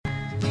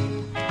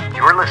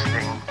You're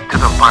listening to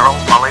the Viral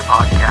Volley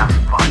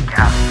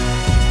podcast.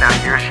 Now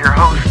here's your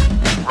host,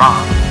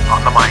 Rob,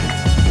 on the mic.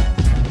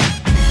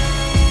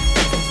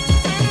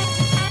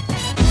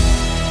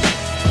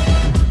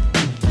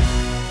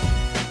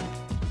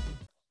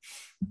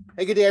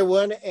 Hey, good day,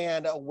 everyone,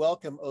 and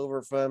welcome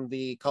over from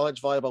the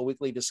College Volleyball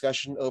Weekly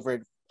discussion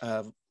over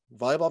at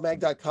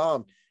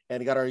volleyballmag.com. And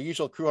we got our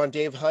usual crew on: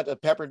 Dave Hunt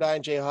of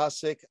Pepperdine, Jay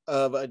Hosick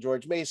of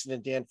George Mason,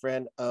 and Dan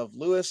Friend of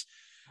Lewis.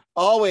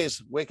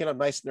 Always waking up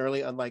nice and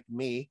early, unlike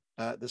me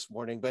this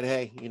morning. But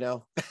hey, you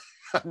know,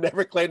 I've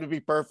never claimed to be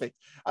perfect.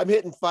 I'm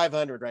hitting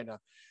 500 right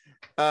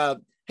now.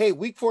 Hey,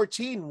 week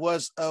 14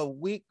 was a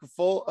week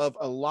full of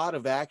a lot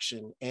of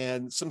action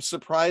and some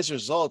surprise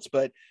results,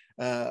 but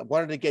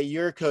wanted to get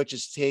your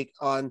coach's take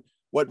on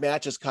what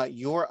matches caught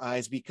your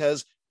eyes,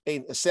 because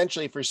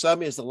essentially for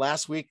some is the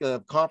last week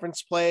of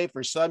conference play.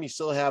 For some, you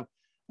still have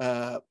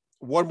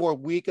one more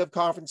week of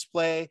conference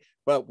play,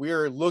 but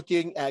we're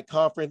looking at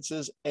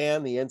conferences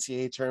and the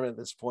NCAA tournament at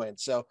this point.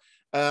 So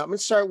I'm going to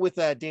start with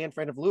Dan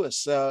Friend of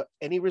Lewis.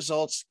 Any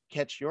results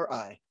catch your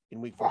eye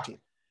in week 14?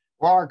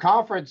 Well, our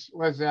conference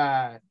was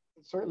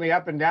certainly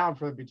up and down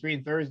for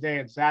between Thursday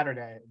and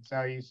Saturday. And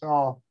so you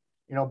saw,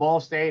 Ball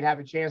State have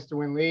a chance to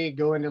win league,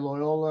 go into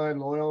Loyola, and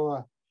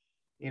Loyola,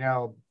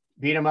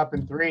 beat them up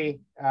in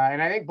 3.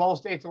 And I think Ball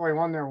State's only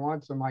won there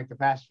once in like the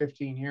past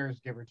 15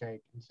 years, give or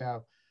take. And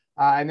so,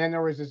 and then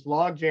there was this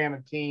logjam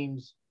of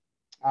teams.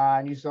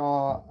 And you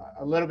saw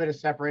a little bit of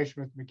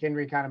separation with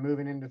McKendree kind of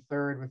moving into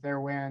 3rd with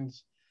their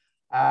wins.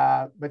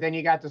 But then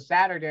you got to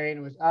Saturday, and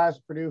it was us,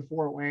 Purdue,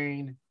 Fort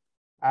Wayne,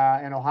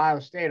 and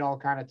Ohio State all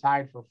kind of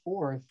tied for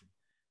 4th.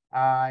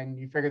 And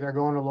you figure they're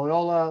going to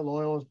Loyola.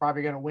 Loyola's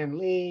probably going to win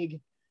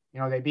league.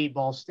 They beat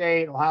Ball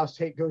State. Ohio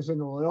State goes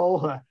into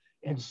Loyola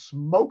and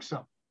smokes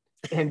them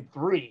in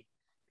 3.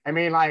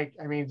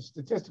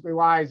 Statistically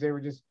wise,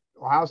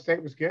 Ohio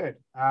State was good.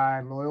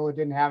 And Loyola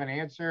didn't have an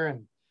answer.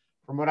 And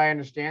from what I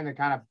understand, they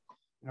kind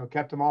of,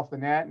 kept them off the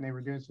net, and they were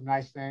doing some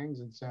nice things.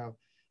 And so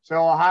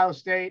Ohio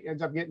State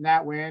ends up getting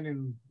that win,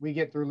 and we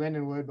get through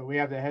Lindenwood, but we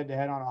have the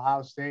head-to-head on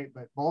Ohio State.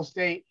 But Ball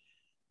State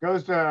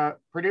goes to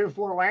Purdue,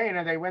 Fort Wayne,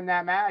 and they win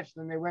that match.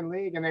 Then they win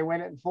league, and they win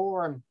it in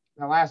 4. And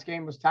the last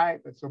game was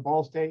tight. But so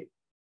Ball State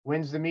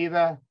wins the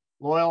MIVA.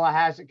 Loyola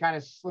has it kind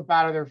of slip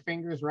out of their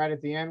fingers right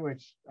at the end,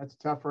 which that's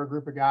tough for a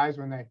group of guys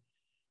when they're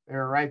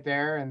right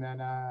there. And then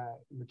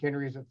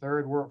McKendree's at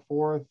 3rd. We're at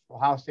 4th.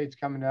 Ohio State's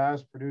coming to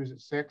us. Purdue's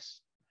at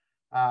 6.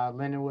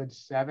 Lindenwood's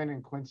 7,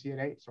 and Quincy at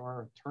 8. So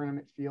our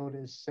tournament field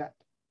is set.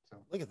 So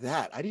look at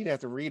that. I didn't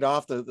have to read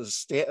off the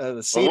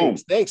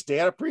seedings. Thanks,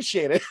 Dan. I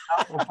appreciate it.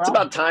 It's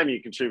about time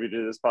you contributed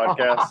to this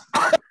podcast.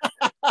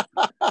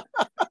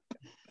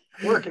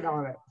 Working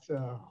on it.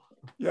 So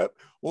yep.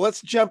 Well,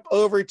 let's jump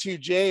over to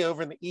Jay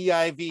over in the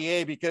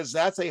EIVA, because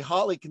that's a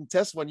hotly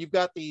contested one. You've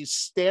got the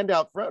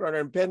standout front runner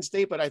in Penn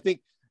State, but I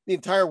think the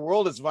entire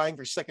world is vying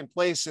for second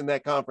place in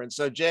that conference.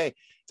 So Jay,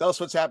 tell us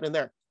what's happening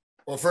there.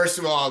 Well, first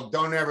of all,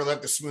 don't ever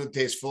let the smooth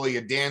taste fool you.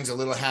 Dan's a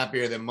little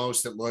happier than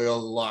most that Loyola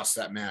lost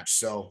that match.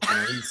 So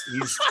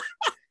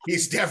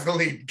he's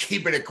definitely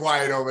keeping it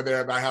quiet over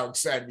there about how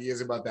excited he is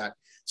about that.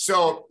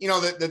 So,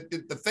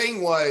 the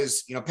thing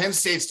was, Penn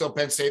State's still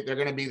Penn State. They're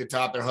going to be the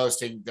top. They're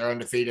hosting. They're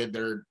undefeated.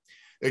 They're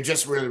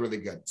just really, really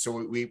good.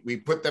 So we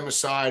put them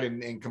aside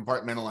and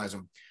compartmentalize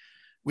them.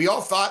 We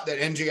all thought that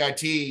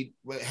NJIT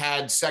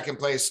had second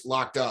place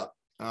locked up.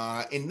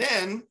 And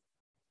then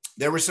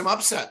there were some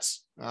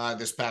upsets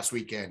this past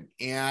weekend.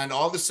 And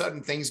all of a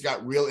sudden, things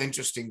got real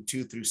interesting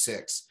 2 through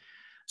 6.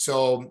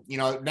 So,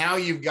 now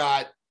you've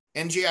got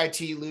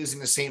NJIT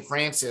losing to St.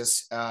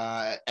 Francis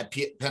at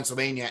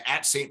Pennsylvania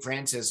at St.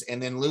 Francis,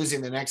 and then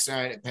losing the next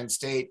night at Penn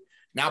State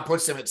now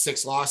puts them at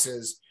 6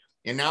 losses.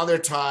 And now they're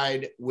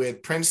tied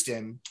with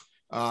Princeton.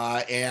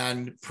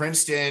 And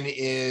Princeton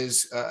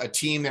is a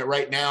team that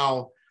right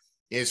now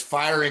is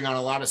firing on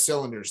a lot of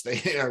cylinders.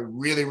 They are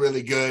really,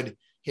 really good,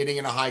 hitting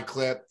in a high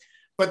clip.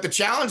 But the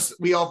challenge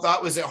we all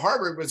thought was that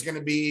Harvard was going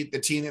to be the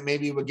team that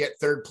maybe would get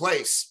 3rd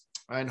place.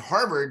 And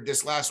Harvard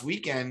this last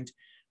weekend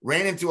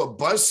ran into a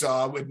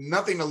buzzsaw with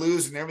nothing to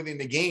lose and everything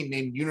to gain,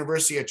 named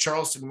University of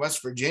Charleston,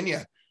 West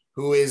Virginia,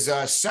 who is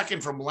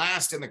second from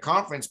last in the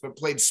conference, but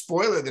played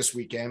spoiler this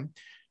weekend,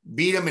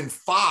 beat them in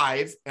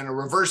 5 in a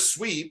reverse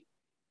sweep.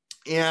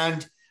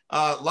 And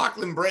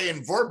Lachlan Bray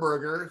and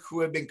Vorberger,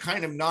 who had been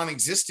kind of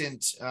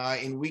non-existent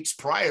in weeks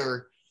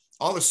prior,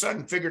 all of a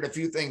sudden figured a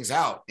few things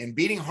out. And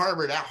beating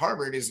Harvard at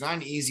Harvard is not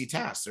an easy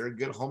task. They're a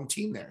good home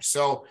team there.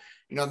 So,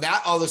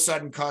 that all of a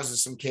sudden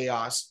causes some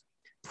chaos.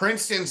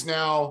 Princeton's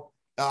now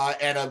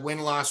at a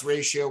win-loss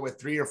ratio with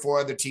 3 or 4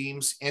 other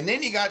teams. And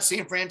then you got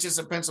St. Francis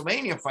of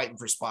Pennsylvania fighting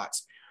for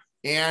spots.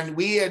 And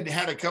we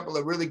had a couple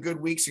of really good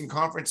weeks in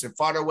conference and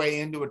fought our way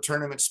into a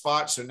tournament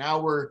spot. So now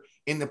we're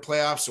in the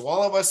playoffs. So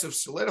all of us have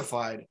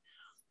solidified.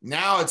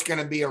 Now it's going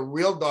to be a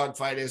real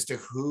dogfight as to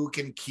who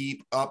can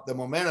keep up the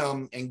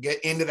momentum and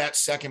get into that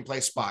second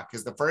place spot,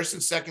 because the first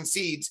and second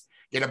seeds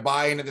get a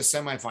bye into the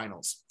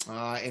semifinals.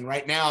 And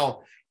right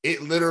now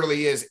it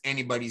literally is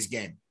anybody's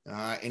game.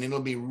 And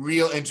it'll be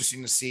real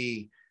interesting to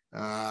see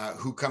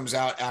who comes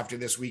out after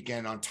this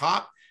weekend on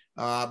top.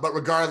 But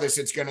regardless,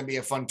 it's going to be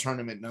a fun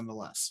tournament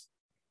nonetheless.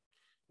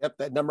 Yep,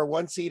 that number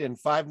 1 seed and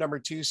 5 number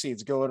 2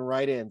 seeds going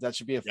right in. That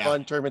should be a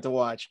fun tournament to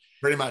watch.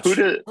 Pretty much.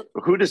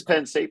 Who does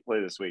Penn State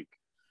play this week?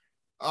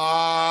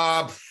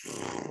 Off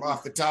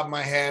the top of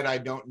my head, I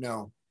don't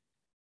know.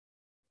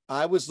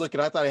 I was looking.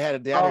 I thought I had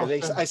it down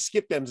here. I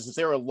skipped them since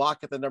they were a lock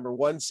at the number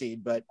 1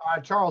 seed. But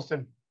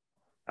Charleston.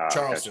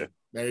 Charleston. Gotcha.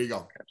 There you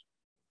go.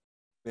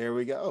 There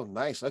we go.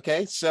 Nice.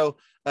 Okay, so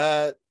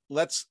I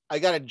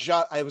got a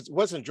job. I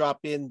wasn't drop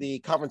in the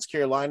Conference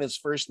Carolinas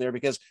first there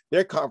because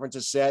their conference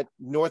is set.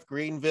 North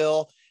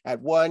Greenville at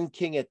 1,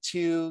 King at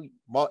 2,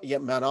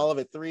 Mount Olive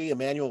at 3,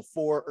 Emmanuel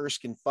 4,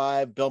 Erskine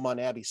 5, Belmont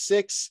Abbey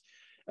 6,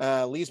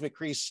 Lee's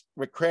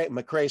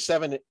McRae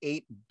 7 and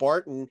 8,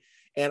 Barton.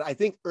 And I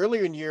think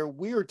earlier in the year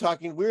we were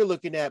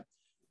looking at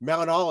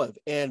Mount Olive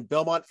and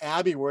Belmont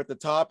Abbey were at the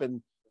top,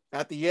 and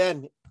at the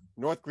end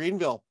North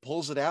Greenville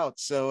pulls it out.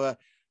 So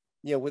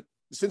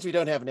since we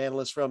don't have an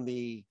analyst from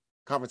the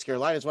Conference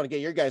Carolinas, I want to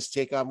get your guys'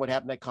 take on what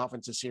happened at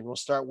conference this year. And we'll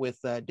start with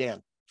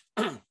Dan.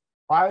 Well,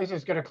 I was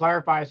just going to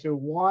clarify. So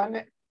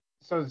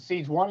the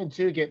seeds 1 and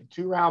 2 get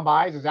 2 round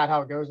buys. Is that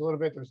how it goes a little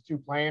bit? There's 2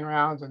 playing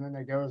rounds and then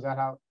they go. Is that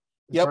how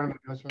the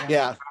tournament goes for them?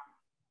 Yeah.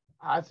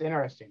 That's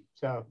interesting.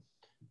 So,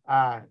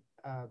 I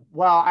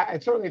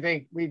certainly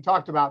think we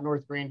talked about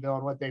North Greenville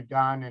and what they've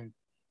done, and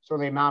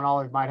certainly Mount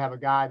Olive might have a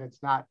guy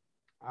that's not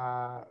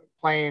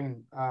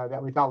playing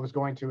that we thought was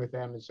going to with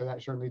them, and so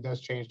that certainly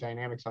does change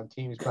dynamics on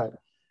teams. But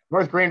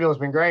North Greenville has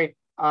been great.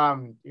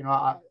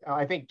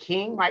 I think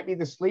King might be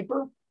the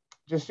sleeper.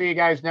 Just so you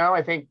guys know,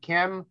 I think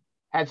Kim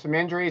had some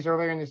injuries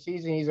earlier in the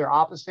season. He's their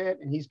opposite,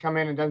 and he's come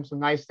in and done some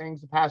nice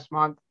things the past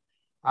month.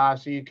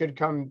 So you could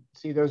come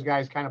see those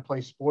guys kind of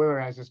play spoiler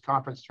as this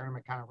conference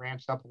tournament kind of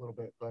ramps up a little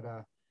bit, but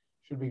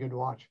should be good to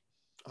watch.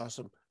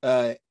 Awesome.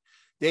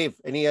 Dave,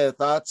 any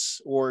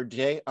thoughts or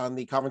Jay on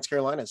the Conference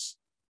Carolinas?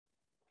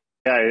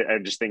 Yeah, I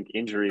just think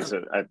injuries.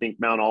 I think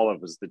Mount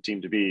Olive was the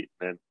team to beat,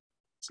 and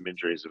some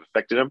injuries have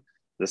affected them.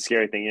 The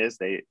scary thing is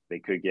they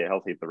could get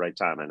healthy at the right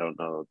time. I don't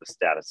know the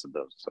status of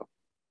those. So,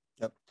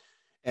 yep.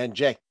 And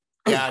Jay.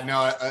 Yeah,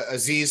 no,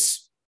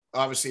 Aziz,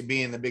 obviously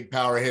being the big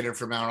power hitter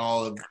for Mount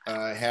Olive,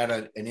 had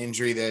an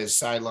injury that has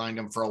sidelined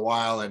him for a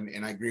while.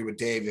 And I agree with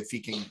Dave. If he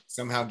can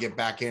somehow get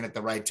back in at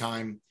the right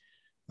time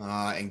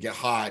and get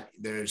hot,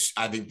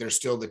 I think they're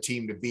still the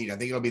team to beat. I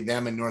think it'll be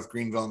them and North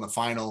Greenville in the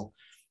final.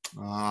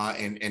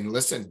 And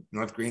listen,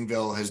 North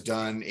Greenville has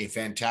done a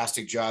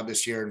fantastic job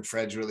this year, and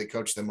Fred's really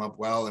coached them up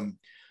well. And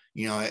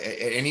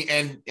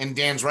and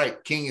Dan's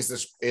right. King is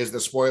the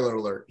spoiler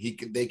alert.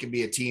 They could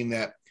be a team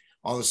that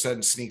all of a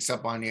sudden sneaks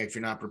up on you if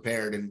you're not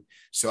prepared. And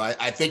so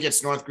I think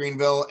it's North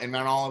Greenville and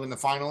Mount Olive in the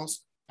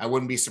finals. I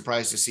wouldn't be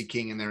surprised to see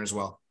King in there as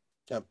well.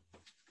 Yep.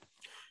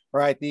 All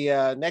right.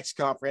 The next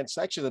conference,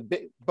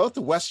 actually both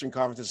the Western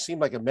conferences seem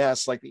like a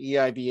mess, like the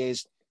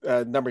EIVA's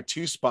number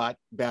 2 spot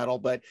battle,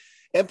 but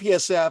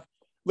MPSF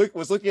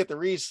was looking at the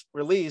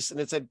release and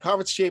it said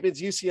conference champions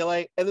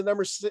UCLA and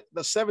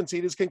the 7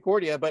 seed is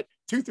Concordia, but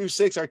 2 through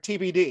 6 are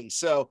TBD.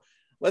 So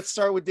let's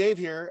start with Dave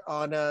here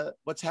on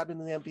what's happening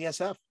in the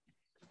MPSF.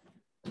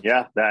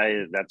 Yeah,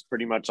 that's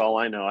pretty much all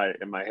I know.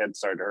 And my head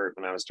started to hurt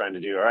when I was trying to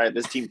do, all right,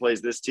 this team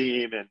plays this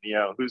team and,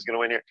 who's going to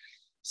win here?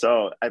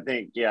 So I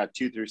think,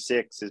 2 through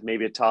 6 is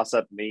maybe a toss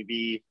up.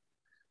 Maybe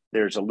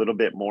there's a little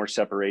bit more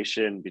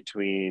separation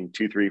between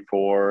 2, 3,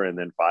 4, and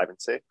then 5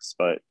 and 6.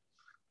 But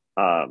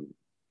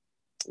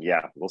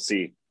we'll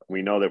see.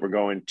 We know that we're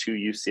going to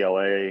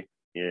UCLA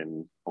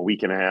in a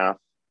week and a half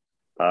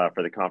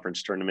for the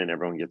conference tournament.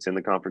 Everyone gets in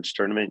the conference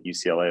tournament.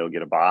 UCLA will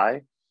get a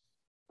bye.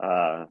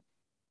 And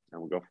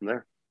we'll go from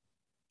there.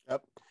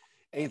 Yep.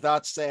 Any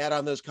thoughts to add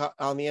on those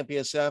on the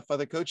MPSF,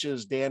 other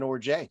coaches, Dan or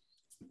Jay?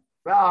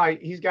 Well,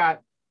 he's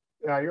got,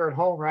 you're at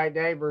home, right,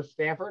 Dave, versus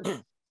Stanford?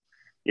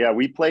 Yeah,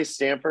 we play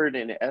Stanford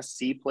and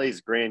SC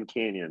plays Grand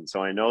Canyon.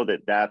 So I know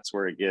that's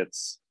where it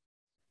gets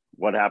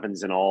what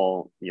happens in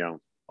all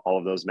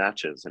of those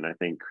matches. And I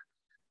think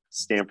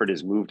Stanford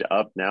has moved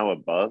up now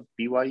above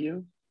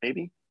BYU,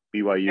 maybe.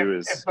 BYU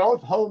if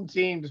both home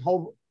teams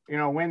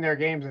win their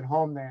games at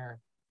home there,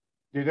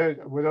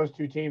 will those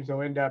 2 teams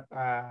will end up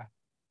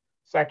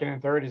second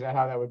and third? Is that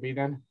how that would be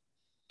then?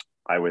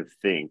 I would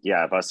think,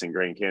 if us and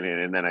Grand Canyon,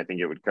 and then I think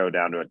it would go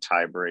down to a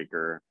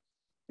tiebreaker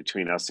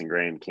between us and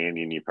Grand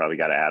Canyon. You probably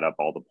got to add up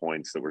all the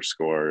points that were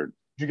scored.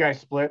 Did you guys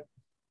split?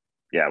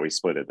 Yeah, we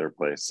split at their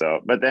place.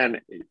 So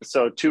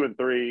 2 and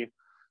 3,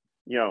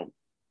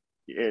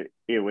 it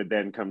would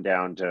then come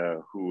down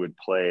to who would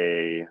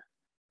play.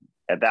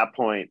 At that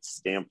point,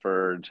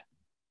 Stanford,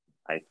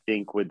 I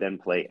think, would then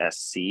play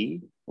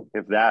SC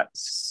if that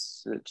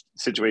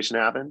situation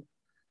happened.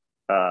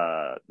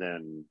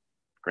 Then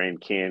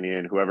Grand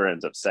Canyon, whoever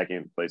ends up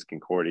second plays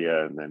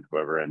Concordia, and then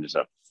whoever ends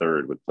up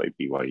third would play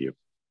BYU.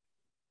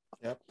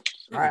 Yep.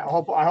 All right.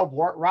 I hope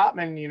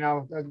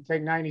Rotman, doesn't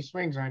take 90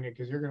 swings on you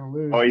because you're going to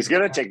lose. Oh, he's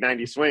going to take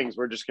 90 swings.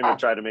 We're just going to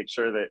try to make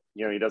sure that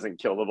he doesn't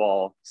kill the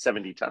ball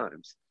 70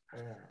 times.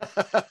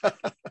 Yeah.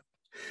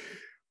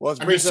 Well,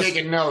 I'm just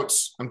taking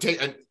notes. I'm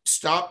taking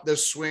stop the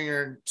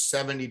swinger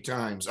 70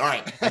 times. All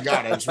right, I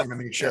got it. I just want to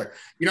make sure.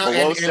 You know,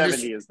 below and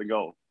 70 is the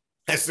goal.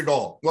 That's the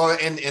goal. Well,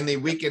 and the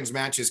weekend's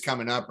matches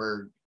coming up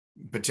are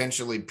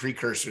potentially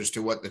precursors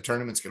to what the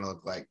tournament's going to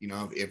look like. You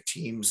know, if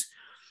teams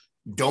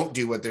don't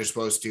do what they're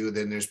supposed to,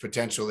 then there's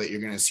potential that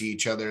you're going to see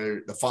each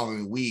other the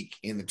following week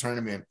in the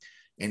tournament.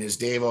 And as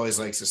Dave always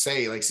likes to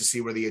say, he likes to see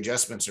where the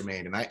adjustments are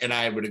made. And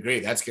I would agree.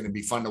 That's going to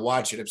be fun to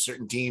watch. And if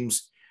certain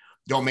teams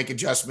don't make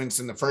adjustments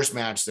in the first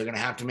match, they're going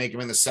to have to make them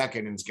in the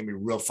second, and it's going to be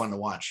real fun to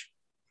watch.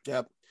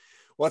 Yep.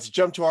 Well, let's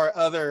jump to our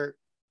other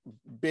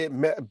big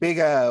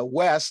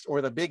West,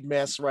 or the big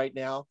mess right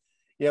now.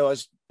 You know,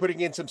 is putting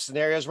in some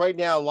scenarios right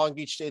now. Long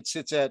Beach State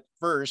sits at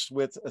first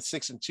with a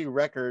 6-2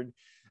 record.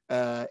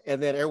 And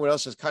then everyone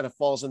else just kind of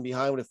falls in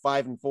behind with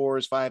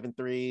 5-4s,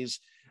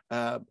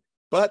 5-3s.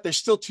 But there's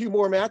still 2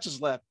 more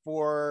matches left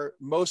for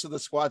most of the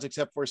squads,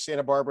 except for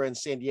Santa Barbara and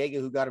San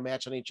Diego, who got a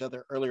match on each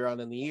other earlier on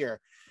in the year.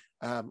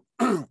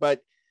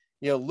 But,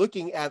 you know,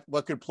 looking at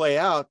what could play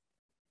out,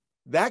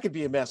 that could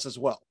be a mess as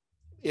well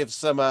if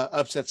some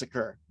upsets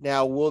occur.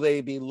 Now, will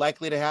they be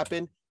likely to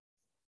happen?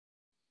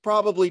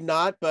 Probably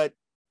not, but,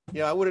 you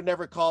know, I would have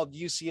never called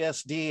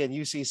UCSD and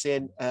UC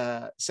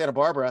Santa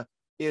Barbara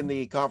in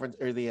the conference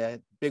or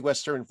the Big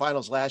West Tournament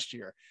finals last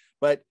year.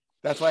 But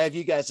that's why I have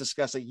you guys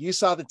discuss it. You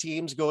saw the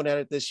teams going at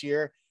it this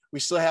year.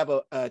 We still have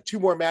 2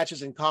 more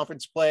matches in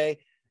conference play.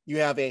 You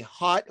have a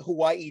hot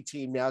Hawaii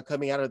team now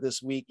coming out of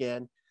this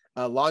weekend.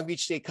 Long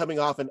Beach State coming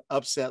off an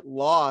upset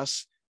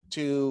loss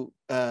to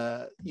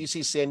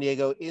UC San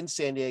Diego in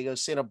San Diego.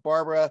 Santa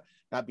Barbara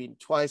got beaten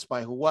twice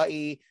by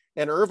Hawaii.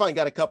 And Irvine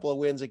got a couple of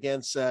wins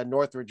against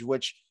Northridge,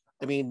 which,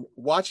 I mean,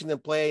 watching them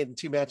play in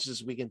 2 matches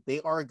this weekend, they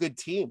are a good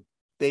team.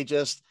 They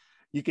just,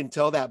 you can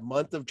tell that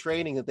month of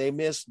training that they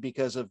missed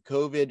because of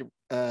COVID,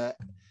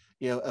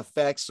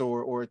 effects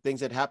or things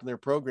that happened in their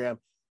program.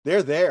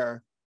 They're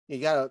there. You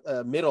got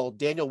a middle,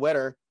 Daniel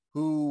Wetter,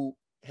 who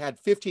had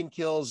 15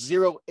 kills,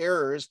 0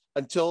 errors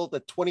until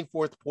the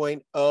 24th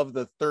point of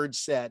the 3rd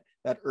set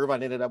that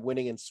Irvine ended up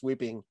winning and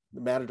sweeping the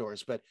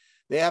Matadors. But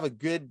they have a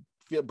good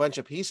bunch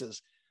of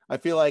pieces. I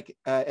feel like,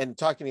 and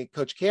talking to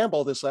Coach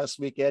Campbell this last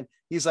weekend,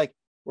 he's like,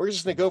 we're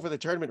just going to go for the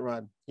tournament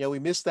run. You know, we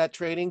missed that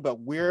training, but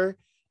we're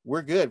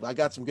good. I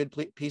got some good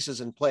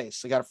pieces in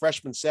place. I got a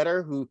freshman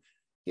setter who,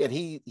 and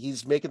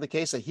he's making the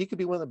case that he could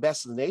be one of the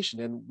best in the nation.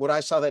 And what I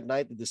saw that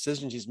night, the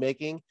decisions he's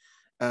making,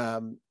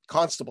 Donovan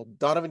Constable,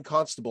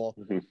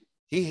 Mm-hmm.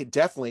 He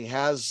definitely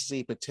has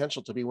the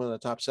potential to be one of the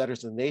top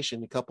setters in the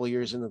nation a couple of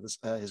years into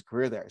his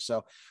career there.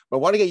 So, but I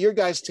want to get your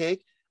guys'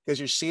 take because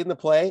you're seeing the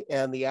play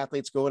and the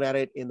athletes going at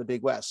it in the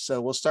Big West.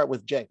 So we'll start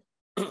with Jay.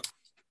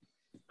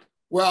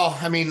 Well,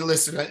 I mean,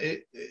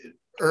 listen,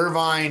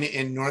 Irvine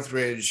and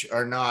Northridge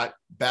are not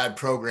bad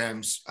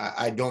programs.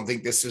 I don't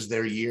think this is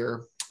their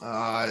year.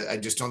 I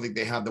just don't think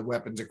they have the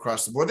weapons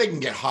across the board. They can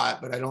get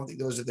hot, but I don't think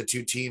those are the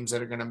 2 teams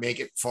that are going to make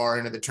it far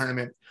into the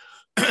tournament.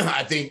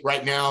 I think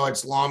right now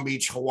it's Long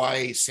Beach,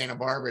 Hawaii, Santa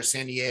Barbara,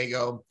 San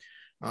Diego,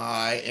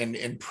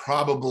 and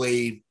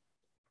probably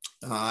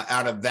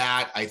out of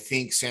that, I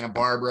think Santa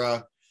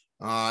Barbara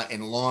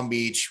and Long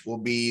Beach will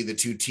be the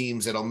 2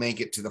 teams that'll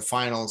make it to the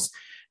finals.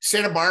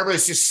 Santa Barbara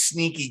is just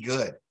sneaky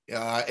good.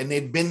 And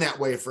they've been that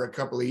way for a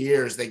couple of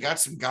years. They got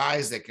some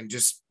guys that can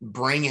just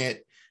bring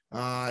it,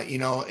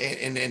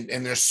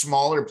 and they're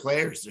smaller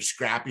players. They're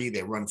scrappy.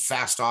 They run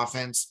fast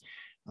offense.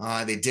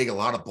 They dig a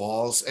lot of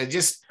balls. And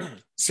just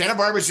Santa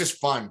Barbara is just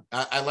fun.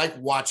 I like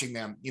watching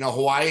them. You know,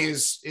 Hawaii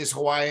is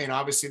Hawaii, and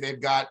obviously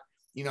they've got,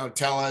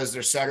 Tella as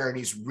their setter, and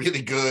he's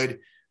really good.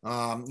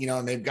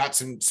 And they've got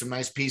some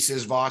nice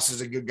pieces. Voss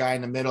is a good guy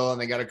in the middle, and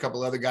they got a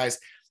couple other guys.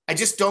 I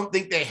just don't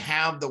think they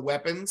have the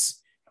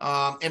weapons.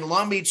 And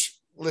Long Beach,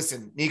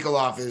 listen,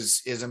 Nikolov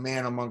is a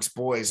man amongst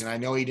boys, and I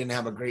know he didn't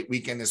have a great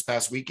weekend this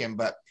past weekend,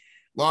 but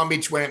Long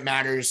Beach, when it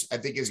matters, I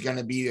think is going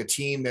to be a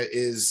team that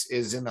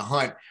is in the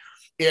hunt.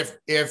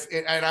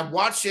 And I've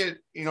watched it,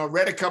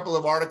 read a couple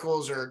of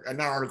articles, or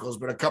not articles,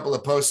 but a couple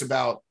of posts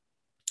about,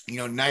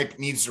 Knipe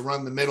needs to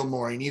run the middle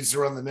more. He needs to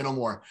run the middle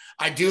more.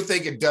 I do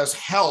think it does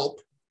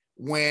help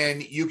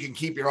when you can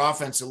keep your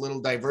offense a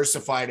little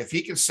diversified. If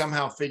he can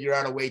somehow figure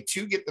out a way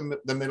to get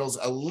the middles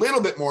a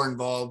little bit more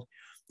involved,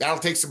 that'll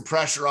take some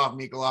pressure off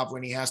Nikolov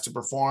when he has to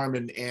perform,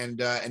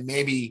 and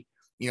maybe,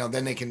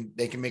 then they can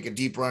make a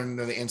deep run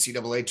into the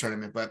NCAA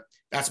tournament. But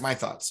that's my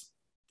thoughts.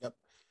 Yep.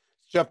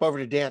 Jump over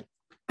to Dan.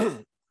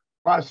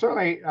 Well,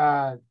 certainly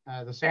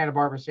the Santa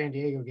Barbara San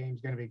Diego game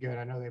is going to be good.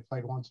 I know they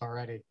played once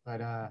already,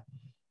 but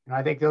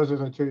I think those are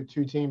the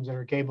two teams that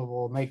are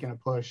capable of making a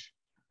push.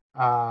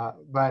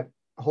 But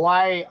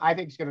Hawaii, I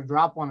think, is going to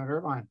drop one at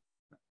Irvine.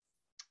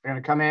 They're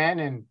going to come in,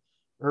 and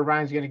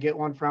Irvine's going to get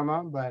one from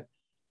them. But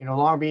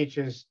Long Beach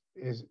is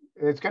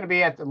it's going to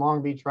be at the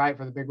Long Beach, right,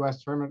 for the Big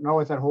West tournament. No,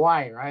 it's at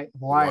Hawaii, right?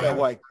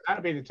 Hawaii.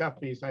 That'll be the tough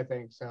piece, I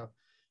think. So,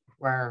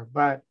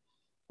 but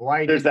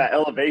Hawaii. There's that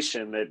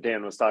elevation that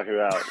Dan was talking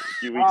about a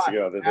few weeks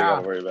ago that they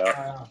got to worry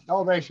about.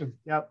 Elevation.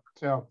 Yep.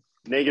 So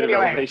negative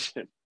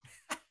elevation.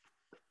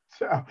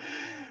 So,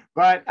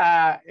 but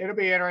it'll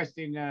be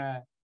interesting.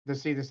 to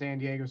see the San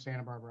Diego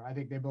Santa Barbara. I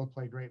think they both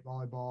play great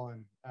volleyball,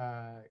 and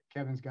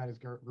Kevin's got his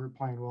group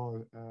playing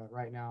well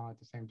right now at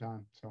the same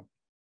time. So,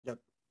 yep.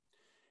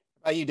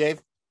 How about you,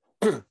 Dave?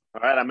 All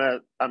right,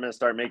 I'm gonna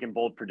start making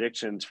bold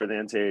predictions for the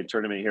NCAA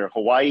tournament here.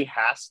 Hawaii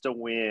has to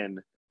win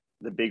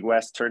the Big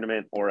West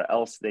tournament, or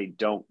else they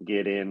don't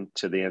get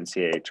into the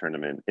NCAA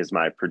tournament, is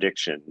my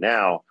prediction.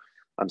 Now,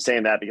 I'm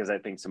saying that because I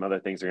think some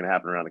other things are going to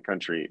happen around the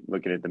country.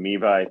 Looking at the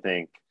MIVA, I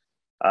think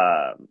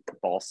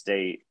Ball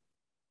State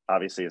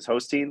obviously is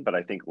hosting, but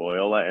I think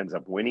Loyola ends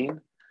up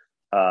winning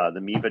the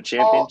MIVA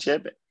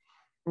championship.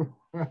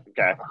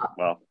 Okay,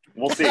 well,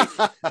 we'll see.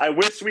 I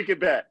wish we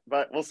could bet,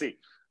 but we'll see.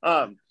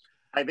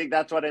 I think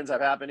that's what ends up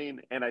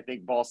happening, and I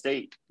think Ball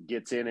State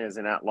gets in as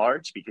an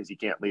at-large because you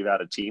can't leave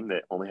out a team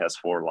that only has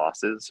 4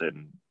 losses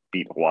and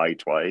beat Hawaii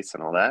twice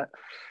and all that.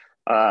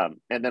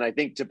 And then I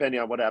think depending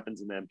on what happens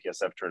in the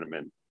MPSF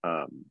tournament,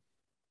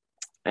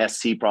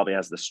 SC probably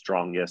has the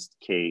strongest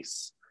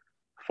case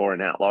for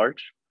an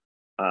at-large.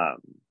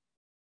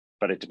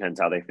 But it depends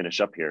how they finish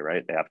up here,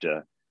 right? They have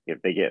to,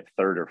 if they get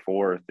 3rd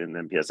or 4th in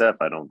the MPSF,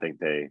 I don't think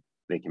they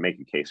can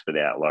make a case for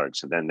the at-large.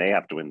 So then they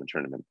have to win the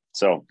tournament.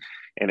 So,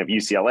 and if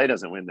UCLA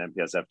doesn't win the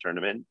MPSF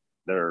tournament,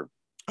 they're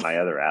my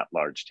other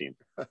at-large team.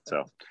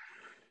 So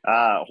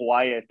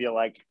Hawaii, I feel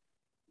like,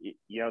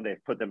 you know,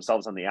 they've put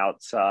themselves on the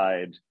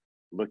outside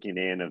looking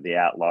in of the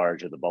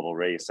at-large or the bubble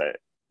race.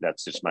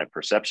 That's just my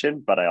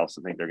perception, but I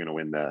also think they're going to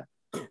win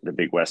the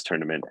Big West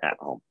tournament at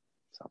home.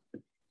 So,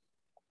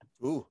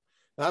 ooh,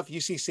 now if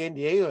UC San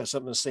Diego has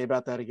something to say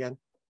about that again,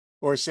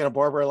 or Santa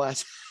Barbara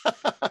last.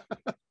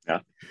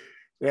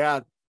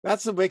 Yeah,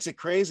 that's what makes it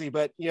crazy.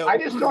 But you know, I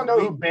just don't know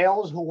who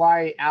bails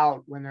Hawaii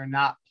out when they're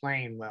not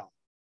playing well.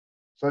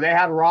 So they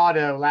had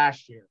Rado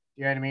last year.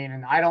 You know what I mean?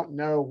 And I don't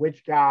know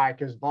which guy,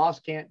 because Voss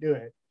can't do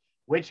it,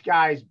 which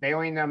guy's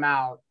bailing them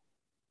out.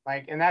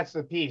 Like, and that's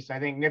the piece. I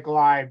think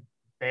Nikolai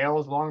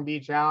bails Long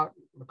Beach out.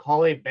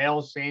 Macaulay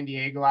bails San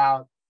Diego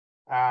out.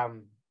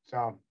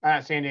 So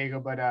not San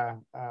Diego, but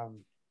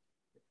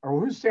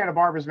or who's Santa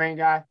Barbara's main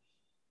guy?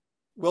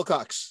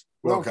 Wilcox.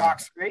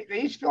 They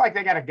each feel like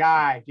they got a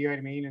guy. Do you know what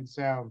I mean? And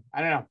so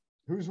I don't know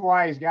who's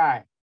Hawaii's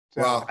guy.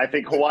 So, Well, I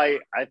think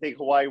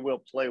Hawaii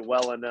will play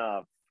well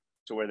enough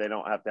to where they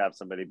don't have to have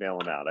somebody bail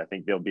them out. I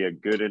think they'll be a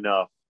good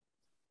enough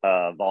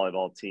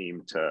volleyball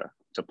team to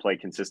play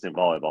consistent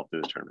volleyball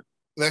through the tournament.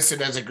 Listen,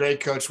 as a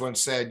great coach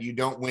once said, you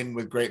don't win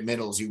with great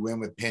middles, you win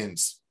with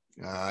pins.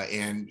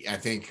 And I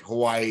think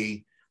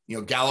Hawaii, you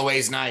know,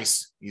 Galloway's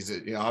nice. He's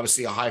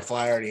obviously a high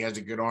flyer and he has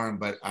a good arm,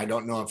 but I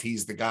don't know if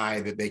he's the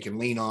guy that they can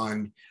lean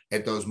on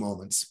at those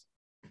moments.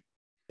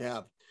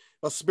 Yeah.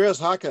 Well,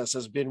 Spiros Hakas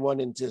has been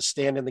wanting to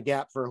stand in the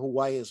gap for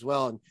Hawaii as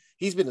well. And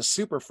he's been a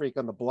super freak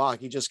on the block.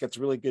 He just gets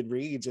really good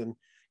reads and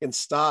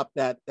stop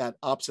that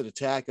opposite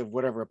attack of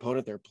whatever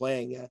opponent they're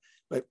playing.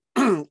 But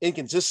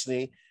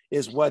inconsistency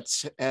is what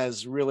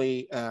has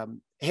really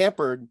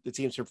hampered the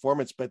team's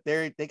performance. But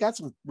they got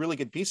some really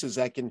good pieces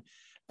that can,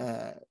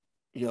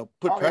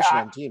 put pressure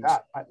on teams.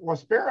 Well,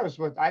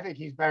 Spiros, I think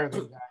he's better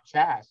than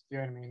Chas. You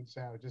know what I mean?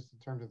 So just in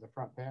terms of the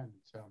front pin.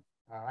 So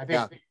I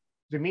think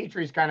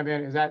Dimitri's kind of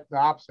been, is that the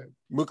opposite?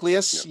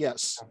 Muklius,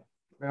 yes.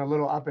 Been a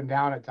little up and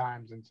down at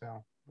times. And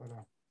so,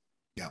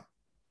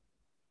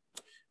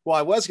 Well,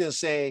 I was going to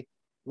say,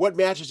 what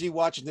matches are you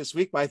watching this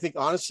week? But I think,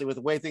 honestly, with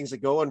the way things are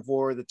going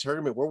for the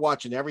tournament, we're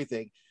watching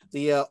everything.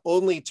 The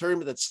only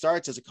tournament that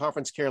starts is a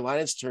Conference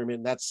Carolinas tournament.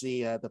 And that's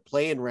the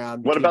play-in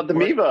round. What about the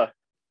MIVA?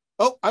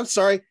 Oh, I'm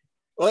sorry.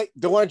 Wait,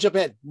 don't want to jump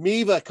ahead.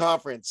 MIVA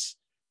conference.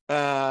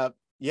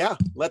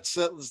 Let's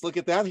look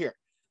at that here.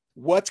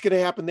 What's going to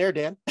happen there,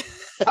 Dan?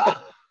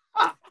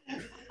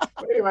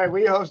 Anyway,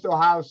 we host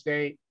Ohio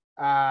State.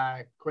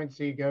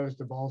 Quincy goes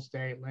to Ball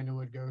State.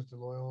 Lindenwood goes to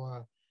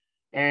Loyola.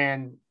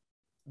 And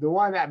the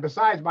one that,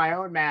 besides my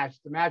own match,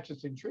 the match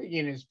that's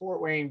intriguing is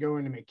Fort Wayne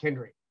going to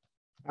McKendree.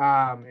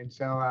 And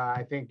so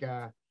I think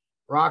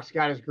Rock's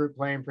got his group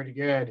playing pretty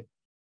good,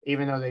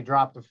 even though they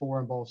dropped the 4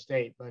 in Ball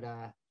State. But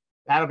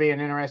that'll be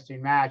an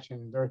interesting match.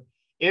 And there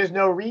is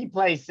no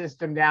replay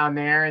system down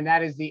there. And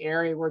that is the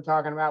area we're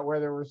talking about where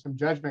there were some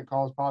judgment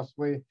calls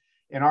possibly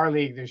in our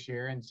league this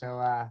year. And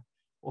so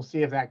we'll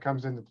see if that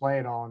comes into play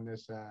at all in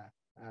this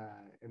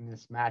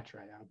match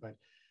right now. But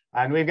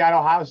and we've got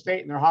Ohio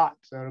State and they're hot.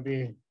 So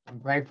I'm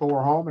thankful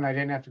we're home and I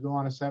didn't have to go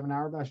on a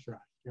 7-hour bus drive.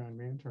 You know what I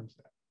mean? In terms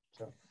of that.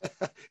 So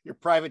your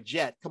private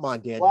jet. Come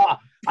on, Dan. Well,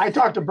 I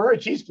talked to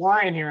Birch. He's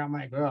flying here. I'm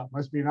like, oh,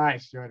 must be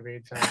nice. You know what I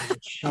mean?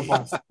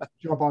 So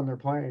jump on their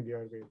plane. You know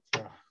what I mean?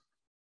 So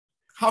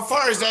how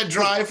far is that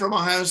drive from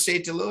Ohio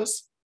State to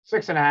Lewis?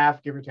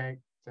 6.5, give or take.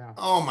 So.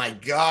 Oh my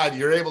God,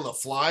 you're able to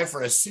fly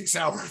for a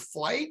 6-hour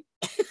flight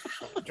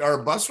or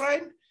a bus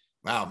ride?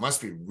 Wow, it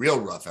must be real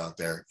rough out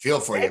there. Feel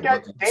for you.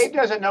 Dave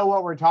doesn't know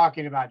what we're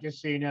talking about,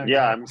 just so you know.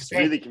 Yeah, I'm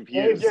really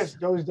confused. Dave just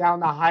goes down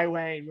the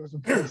highway and goes to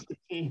the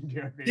team.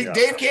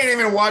 Dave can't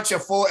even watch a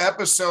full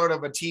episode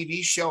of a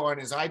TV show on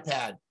his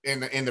iPad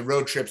in the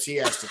road trips he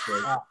has to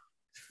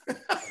take.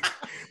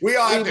 We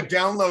all have to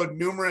download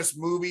numerous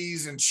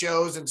movies and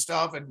shows and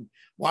stuff and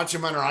watch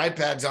them on our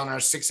iPads on our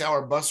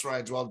 6-hour bus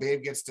rides while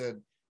Dave gets to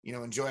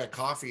enjoy a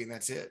coffee, and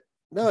that's it.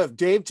 No, if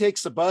Dave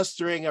takes the bus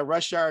during a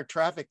rush hour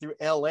traffic through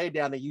LA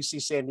down to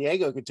UC San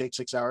Diego, it could take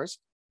 6 hours.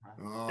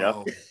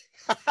 Oh,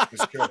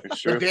 it's true.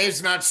 But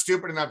Dave's not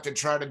stupid enough to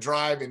try to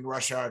drive in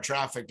rush hour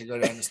traffic to go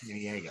down to San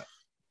Diego.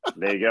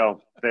 There you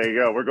go.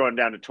 We're going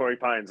down to Torrey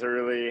Pines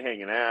early,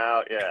 hanging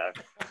out.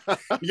 Yeah.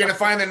 You're gonna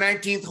find the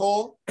 19th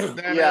hole.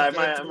 Yeah,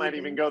 I might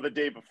even go the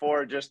day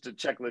before just to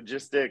check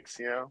logistics.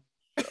 So.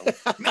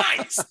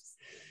 Nice.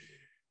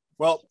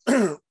 Well,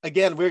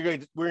 again, we're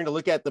going to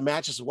look at the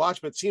matches to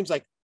watch, but it seems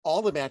like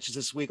all the matches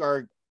this week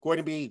are going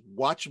to be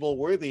watchable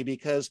worthy,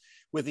 because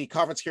with the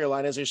Conference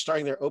Carolinas, they're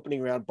starting their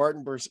opening round,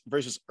 Barton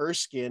versus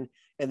Erskine,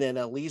 and then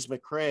Lees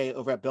McRae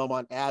over at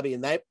Belmont Abbey.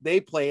 And they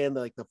play in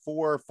the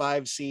 4 or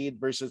 5 seed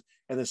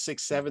and the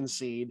 6, 7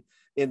 seed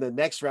in the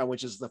next round,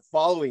 which is the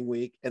following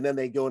week. And then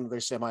they go into their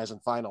semis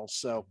and finals.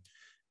 So,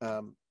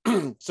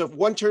 so if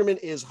one tournament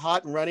is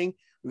hot and running,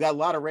 we've got a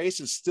lot of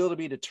races still to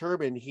be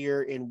determined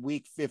here in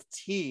week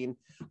 15.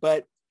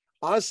 But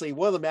honestly,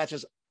 one of the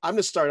matches I'm going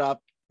to start off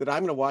that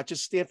I'm going to watch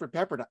is Stanford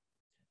Pepperdine,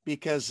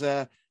 because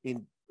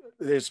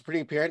there's pretty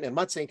apparent, and I'm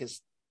not saying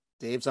because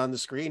Dave's on the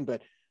screen,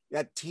 but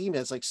that team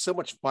has so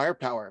much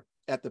firepower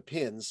at the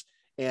pins,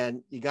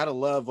 and you got to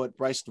love what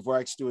Bryce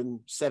Dvorak's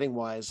doing setting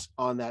wise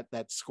on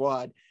that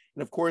squad.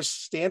 And of course,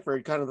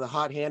 Stanford, kind of the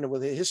hot hand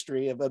with a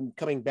history of them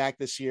coming back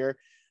this year.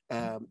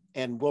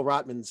 And Will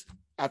Rotman's,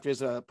 after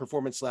his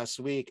performance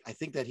last week, I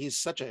think that he's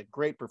such a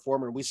great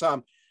performer. We saw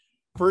him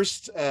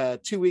first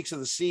 2 weeks of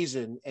the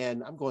season,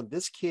 and I'm going,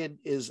 this kid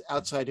is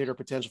outside hitter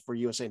potential for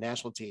USA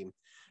national team.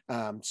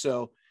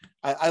 So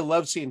I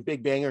love seeing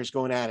big bangers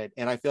going at it.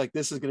 And I feel like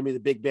this is going to be the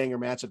big banger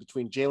matchup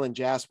between Jalen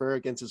Jasper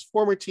against his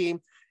former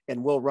team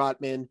and Will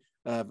Rotman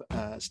of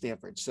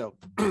Stanford. So,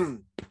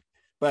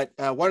 but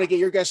I want to get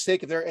your guys'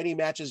 take. If there are any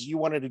matches you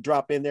wanted to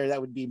drop in there, that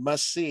would be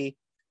must see,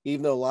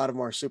 even though a lot of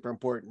them are super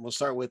important. We'll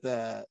start with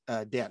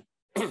Dan.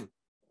 All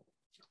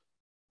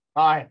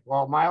right.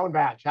 Well, my own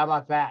match. How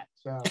about that?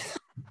 So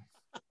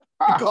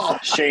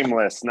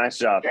shameless. Nice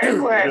job.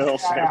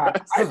 Shameless.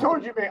 I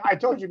told you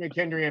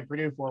McKendree and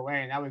Purdue Fort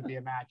Wayne. That would be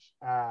a match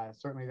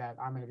certainly that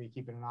I'm going to be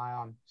keeping an eye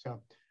on.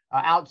 So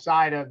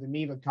outside of the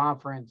MIVA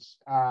conference,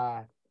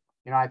 I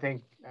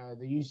think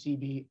the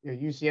UCSB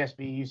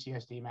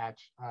UCSD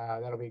match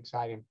that'll be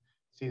exciting.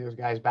 See those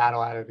guys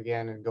battle at it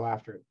again and go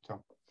after it.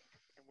 So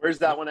where's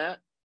that one at?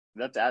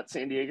 That's at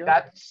San Diego?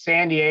 That's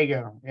San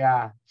Diego,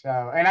 yeah.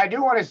 So, and I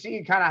do want to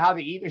see kind of how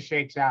the EIVA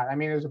shakes out. I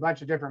mean, there's a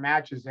bunch of different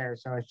matches there.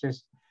 So it's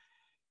just,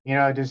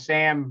 does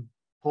Sam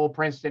pull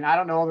Princeton? I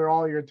don't know if they're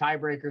all your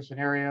tiebreaker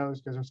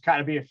scenarios, because there's got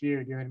to be a few,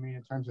 you know what I mean,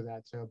 in terms of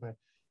that. So, but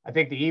I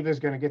think the EIVA is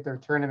going to get their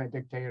tournament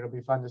dictated. It'll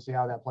be fun to see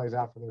how that plays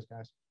out for those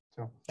guys.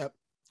 So, yep.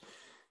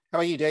 How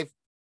about you, Dave?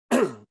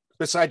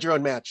 Besides your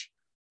own match?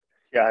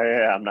 Yeah,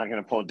 I'm not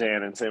going to pull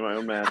Dan and say my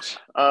own match.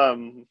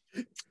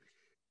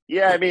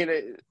 Yeah, I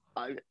mean,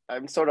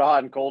 I'm sort of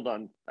hot and cold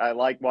on. I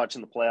like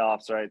watching the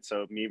playoffs, right?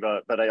 So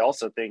MIVA, but I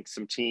also think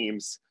some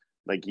teams,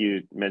 like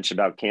you mentioned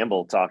about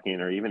Campbell talking,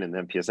 or even in the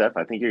MPSF,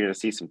 I think you're going to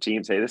see some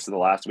teams. Hey, this is the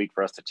last week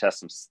for us to test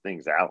some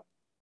things out,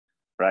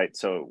 right?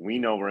 So we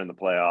know we're in the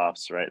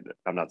playoffs, right?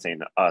 I'm not saying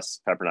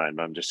us, Pepperdine,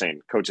 but I'm just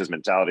saying coach's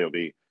mentality will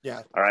be,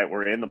 yeah, all right,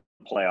 we're in the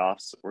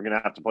playoffs. We're going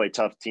to have to play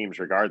tough teams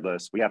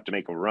regardless. We have to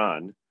make a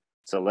run.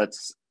 So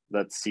let's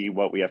see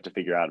what we have to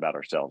figure out about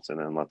ourselves, and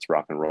then let's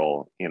rock and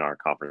roll in our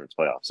conference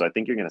playoffs. So I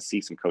think you're going to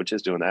see some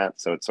coaches doing that.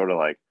 So it's sort of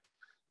like,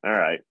 all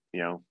right,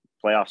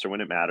 playoffs are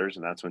when it matters,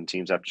 and that's when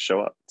teams have to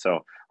show up.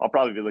 So I'll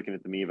probably be looking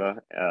at the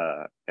MIVA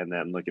and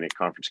then looking at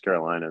Conference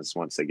Carolinas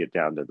once they get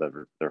down to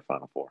their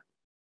Final Four.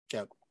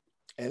 Yeah.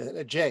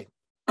 And Jay.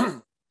 I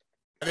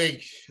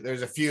think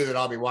there's a few that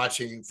I'll be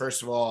watching.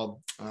 First of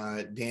all,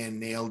 Dan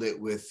nailed it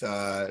with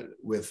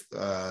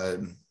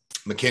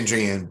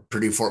McKendree and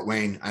Purdue Fort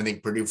Wayne. I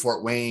think Purdue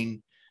Fort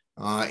Wayne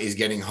is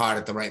getting hot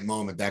at the right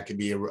moment. That could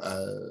be a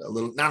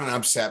little, not an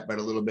upset, but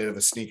a little bit of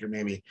a sneaker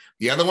maybe.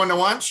 The other one to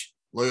watch,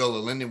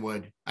 Loyola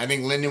Lindenwood. I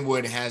think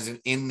Lindenwood has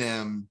it in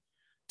them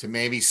to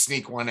maybe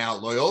sneak one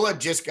out. Loyola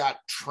just got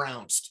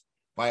trounced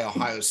by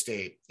Ohio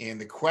State, and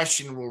the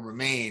question will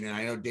remain, and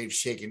I know Dave's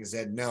shaking his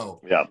head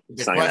no. Yeah,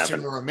 the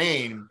question will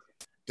remain,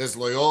 is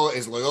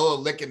Loyola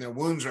licking their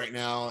wounds right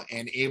now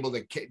and able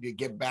to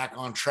get back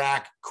on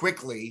track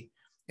quickly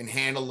and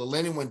handle the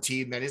Lindenwood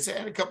team that has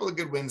had a couple of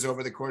good wins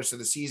over the course of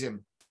the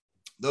season?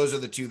 Those are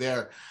the two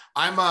there.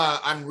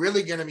 I'm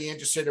really going to be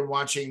interested in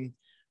watching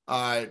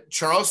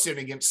Charleston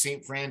against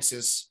St.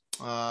 Francis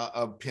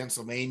of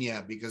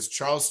Pennsylvania, because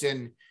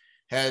Charleston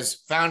has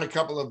found a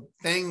couple of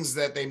things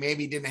that they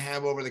maybe didn't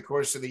have over the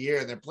course of the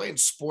year. They're playing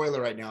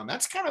spoiler right now, and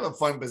that's kind of a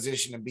fun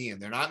position to be in.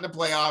 They're not in the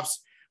playoffs,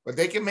 but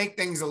they can make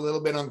things a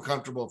little bit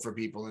uncomfortable for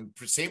people. And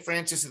for St.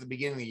 Francis at the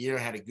beginning of the year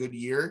had a good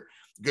year,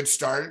 good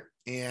start,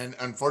 and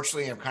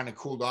unfortunately have kind of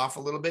cooled off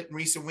a little bit in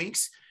recent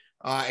weeks,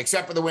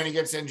 except for the win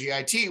against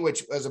NGIT,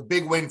 which was a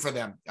big win for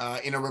them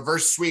in a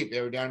reverse sweep.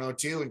 They were down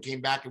 0-2 and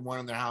came back and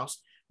won in their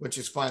house, which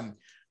is fun.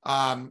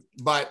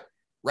 But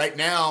right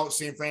now,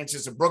 St.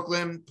 Francis of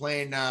Brooklyn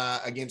playing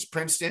against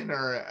Princeton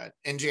or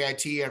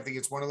NJIT, I think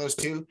it's one of those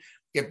two.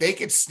 if they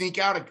could sneak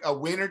out a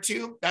win or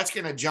two, that's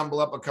going to jumble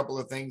up a couple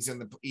of things in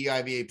the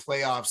EIVA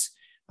playoffs.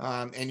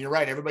 And you're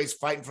right, everybody's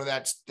fighting for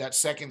that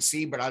second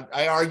seed, but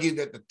I argue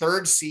that the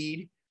third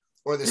seed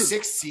or the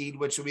sixth seed,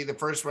 which will be the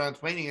first round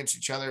playing against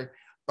each other,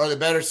 are the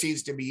better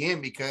seeds to be in,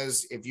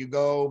 because if you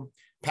go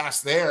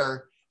past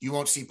there, you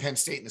won't see Penn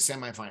State in the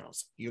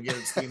semifinals. You'll get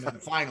to see them in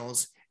the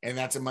finals, and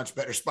that's a much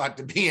better spot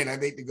to be in, I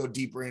think, to go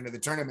deeper into the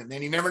tournament. And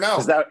then you never know.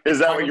 Is that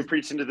what you're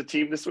preaching to the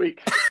team this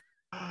week?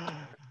 I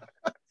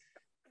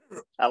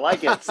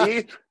like it.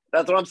 See,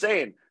 that's what I'm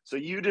saying. So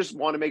you just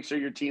want to make sure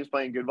your team's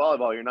playing good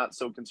volleyball. You're not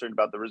so concerned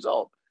about the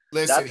result.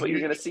 Listen, that's what you're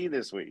going to see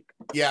this week.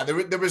 Yeah,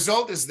 the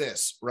result is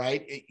this,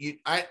 right?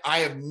 I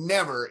have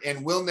never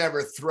and will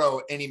never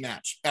throw any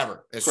match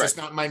ever. It's Correct. just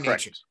not my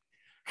nature. Correct.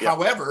 Yep.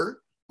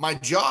 However, my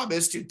job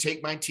is to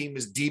take my team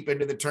as deep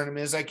into the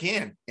tournament as I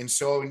can. And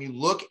so when you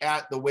look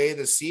at the way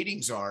the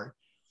seedings are,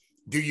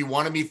 do you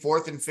want to be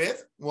fourth and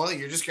fifth? Well,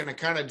 you're just going to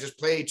kind of just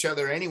play each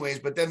other anyways.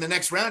 But then the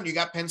next round, you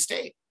got Penn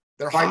State.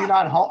 Are you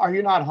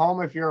not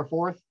home if you're a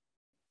fourth?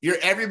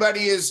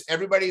 Everybody's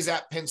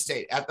at Penn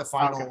State at the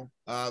final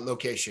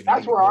location.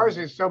 That's where ours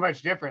is so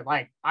much different.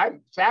 Like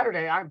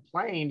Saturday, I'm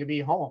playing to be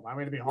home. I'm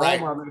going to be home or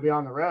I'm going to be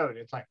on the road.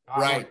 It's like,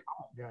 right.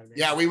 You know what I mean?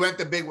 Yeah, we went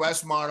the Big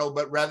West model,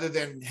 but rather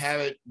than have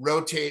it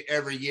rotate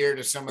every year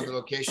to some of the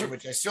location,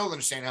 which I still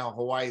understand how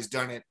Hawaii's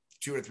done it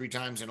 2 or 3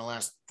 times in the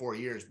last 4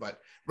 years. But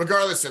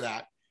regardless of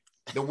that,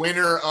 the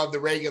winner of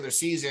the regular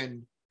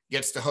season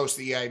gets to host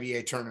the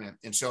EIVA tournament.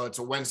 And so it's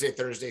a Wednesday,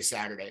 Thursday,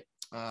 Saturday.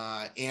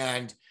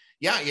 And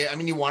yeah. I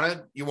mean, you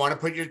want to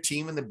put your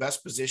team in the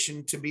best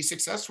position to be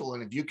successful.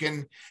 And if you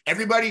can,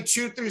 everybody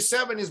 2 through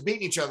 7 is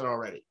beating each other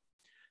already.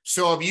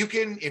 So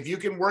if you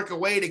can work a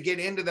way to get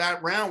into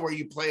that round where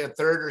you play a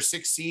 3rd or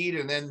 6th seed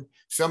and then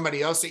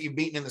somebody else that you've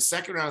beaten in the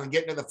second round and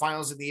get into the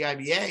finals of the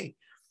EIVA,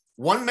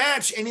 one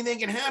match, anything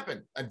can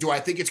happen. Do I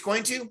think it's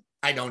going to?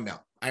 I don't know.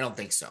 I don't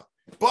think so.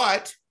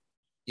 But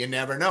you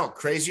never know.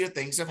 Crazier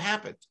things have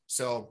happened.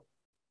 So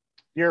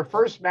your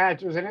first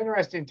match was an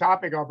interesting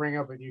topic I'll bring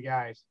up with you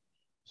guys.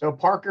 So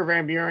Parker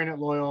Van Buren at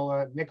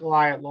Loyola,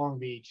 Nikolai at Long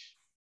Beach,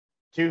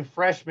 2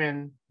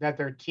 freshmen that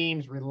their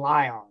teams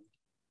rely on.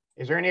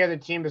 Is there any other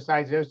team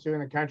besides those 2 in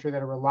the country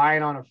that are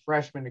relying on a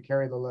freshman to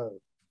carry the load?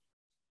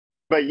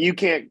 But you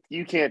can't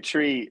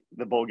treat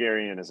the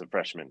Bulgarian as a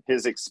freshman.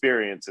 His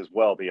experience is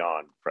well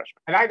beyond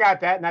freshman. And I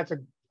got that, and that's a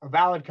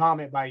valid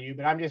comment by you.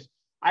 But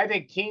I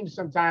think teams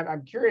sometimes,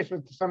 I'm curious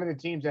with some of the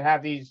teams that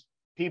have these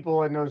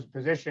people in those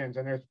positions,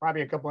 and there's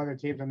probably a couple other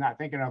teams I'm not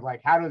thinking of,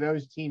 like how do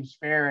those teams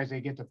fare as they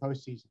get to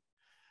postseason?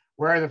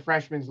 Where are the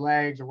freshmen's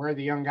legs, or where are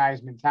the young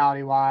guys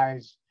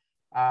mentality-wise?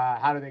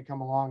 How do they come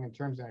along in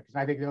terms of that? Because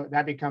I think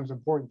that becomes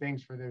important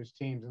things for those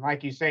teams. And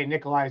like you say,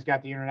 Nikolai's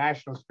got the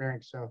international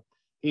experience, so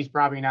he's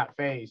probably not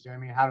phased. I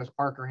mean, how does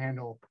Parker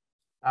handle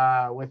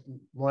with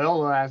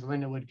Loyola as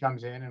Lindenwood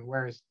comes in, and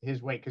where is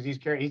his weight? Because he's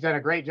done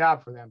a great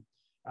job for them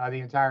the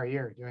entire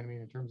year. You know what I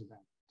mean in terms of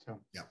that.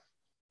 So yeah.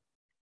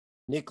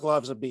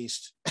 Nikolai's a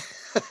beast,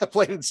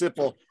 plain and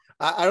simple.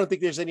 I don't think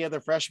there's any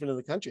other freshman in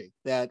the country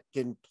that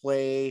can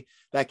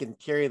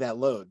carry that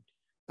load.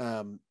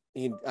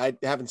 I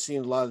haven't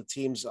seen a lot of the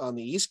teams on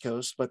the East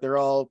Coast, but they're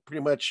all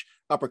pretty much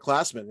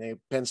upperclassmen.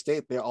 Penn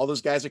State, all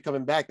those guys are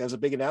coming back. That was a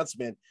big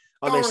announcement.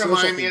 Don't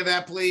remind me of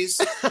that,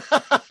 please.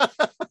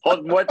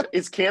 What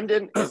is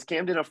Camden? Is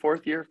Camden a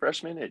 4th-year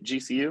freshman at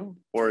GCU,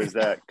 or is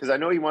that because I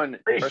know he won?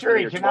 Pretty sure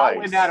he cannot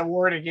win that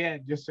award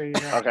again. Just so you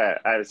know. Okay,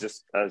 I was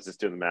just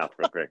doing the math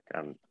real quick.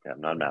 I'm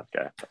not a math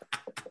guy.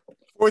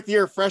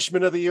 4th-year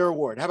freshman of the year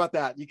award. How about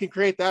that? You can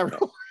create that.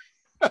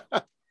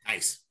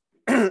 Nice.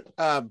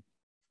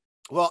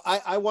 Well,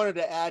 I wanted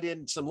to add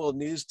in some little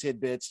news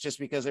tidbits just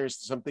because there's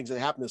some things that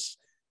happened this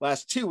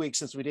last 2 weeks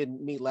since we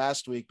didn't meet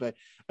last week. But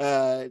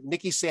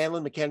Nikki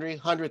Sandlin McHenry,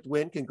 100th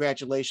win.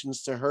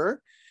 Congratulations to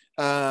her.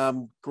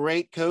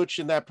 Great coach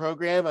in that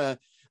program.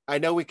 I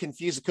know we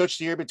confused the coach of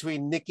the year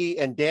between Nikki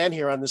and Dan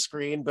here on the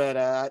screen,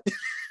 but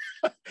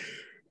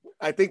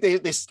I think they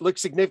look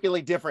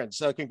significantly different.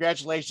 So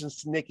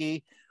congratulations to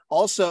Nikki.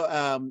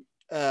 Also,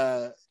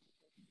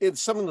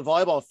 it's someone in the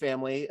volleyball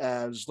family.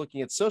 I was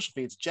looking at social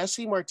feeds.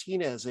 Jesse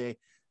Martinez, a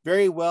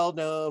very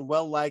well-known,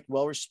 well-liked,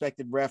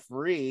 well-respected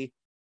referee,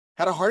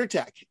 had a heart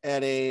attack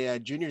at a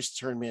juniors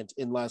tournament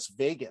in Las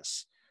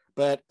Vegas,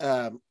 but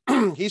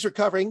he's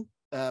recovering.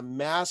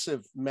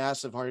 Massive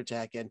heart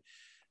attack. And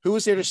who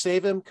was there to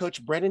save him?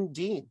 Coach Brennan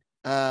Dean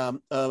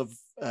of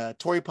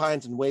Torrey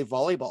Pines and Wave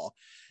Volleyball.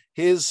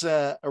 His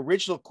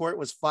original court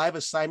was 5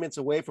 assignments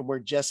away from where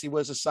Jesse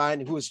was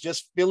assigned, who was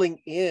just filling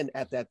in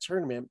at that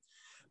tournament.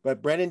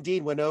 But Brennan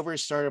Dean went over,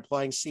 started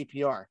applying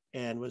CPR,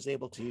 and was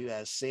able to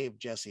save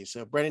Jesse.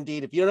 So Brennan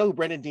Dean, if you don't know who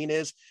Brennan Dean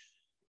is,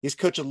 he's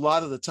coached a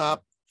lot of the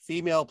top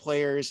female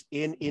players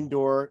in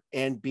indoor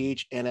and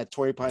beach and at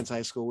Torrey Pines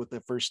High School with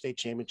the first state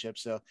championship.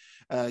 So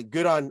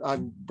good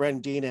on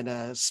Brennan Dean,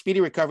 and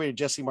speedy recovery to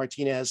Jesse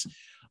Martinez.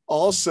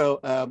 Also,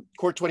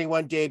 Court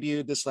 21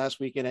 debuted this last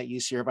weekend at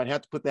UC Irvine. I'd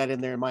have to put that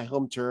in there in my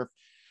home turf.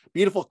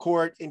 Beautiful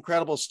court,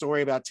 incredible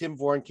story about Tim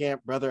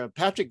Vorenkamp, brother of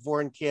Patrick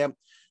Vorenkamp,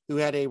 who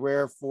had a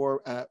rare form,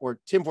 or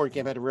Tim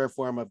Vornkamp had a rare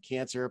form of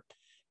cancer,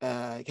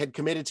 had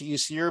committed to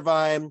UC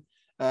Irvine,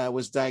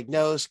 was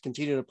diagnosed,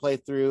 continued to play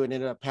through, and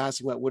ended up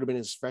passing what would have been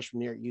his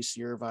freshman year at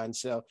UC Irvine.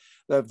 So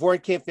the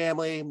Vornkamp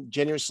family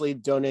generously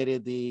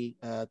donated the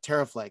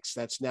Terraflex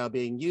that's now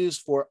being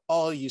used for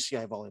all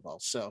UCI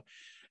volleyball. So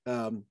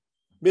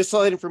missed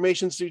all that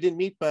information, so we didn't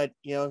meet, but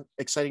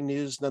exciting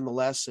news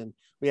nonetheless, and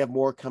we have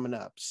more coming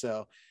up.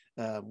 So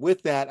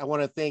with that, I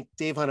want to thank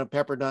Dave Hunt of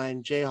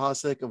Pepperdine, Jay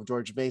Hosick of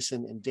George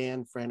Mason, and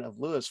Dan Friend of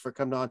Lewis for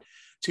coming on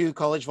to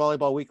College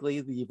Volleyball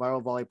Weekly, the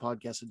Viral Volley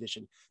Podcast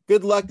edition.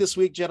 Good luck this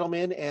week,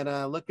 gentlemen,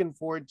 and looking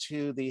forward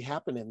to the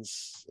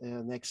happenings in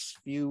the next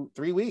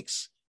 3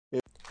 weeks.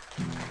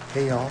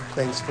 Hey, y'all.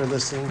 Thanks for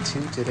listening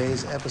to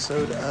today's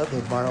episode of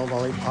the Viral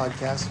Volley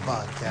Podcast.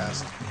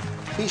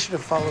 Be sure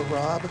to follow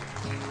Rob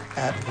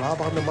at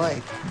Rob on the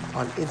Mic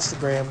on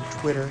Instagram,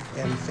 Twitter,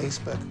 and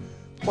Facebook,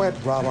 or at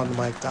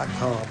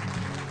robonthemic.com.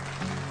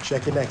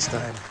 Check you next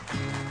time.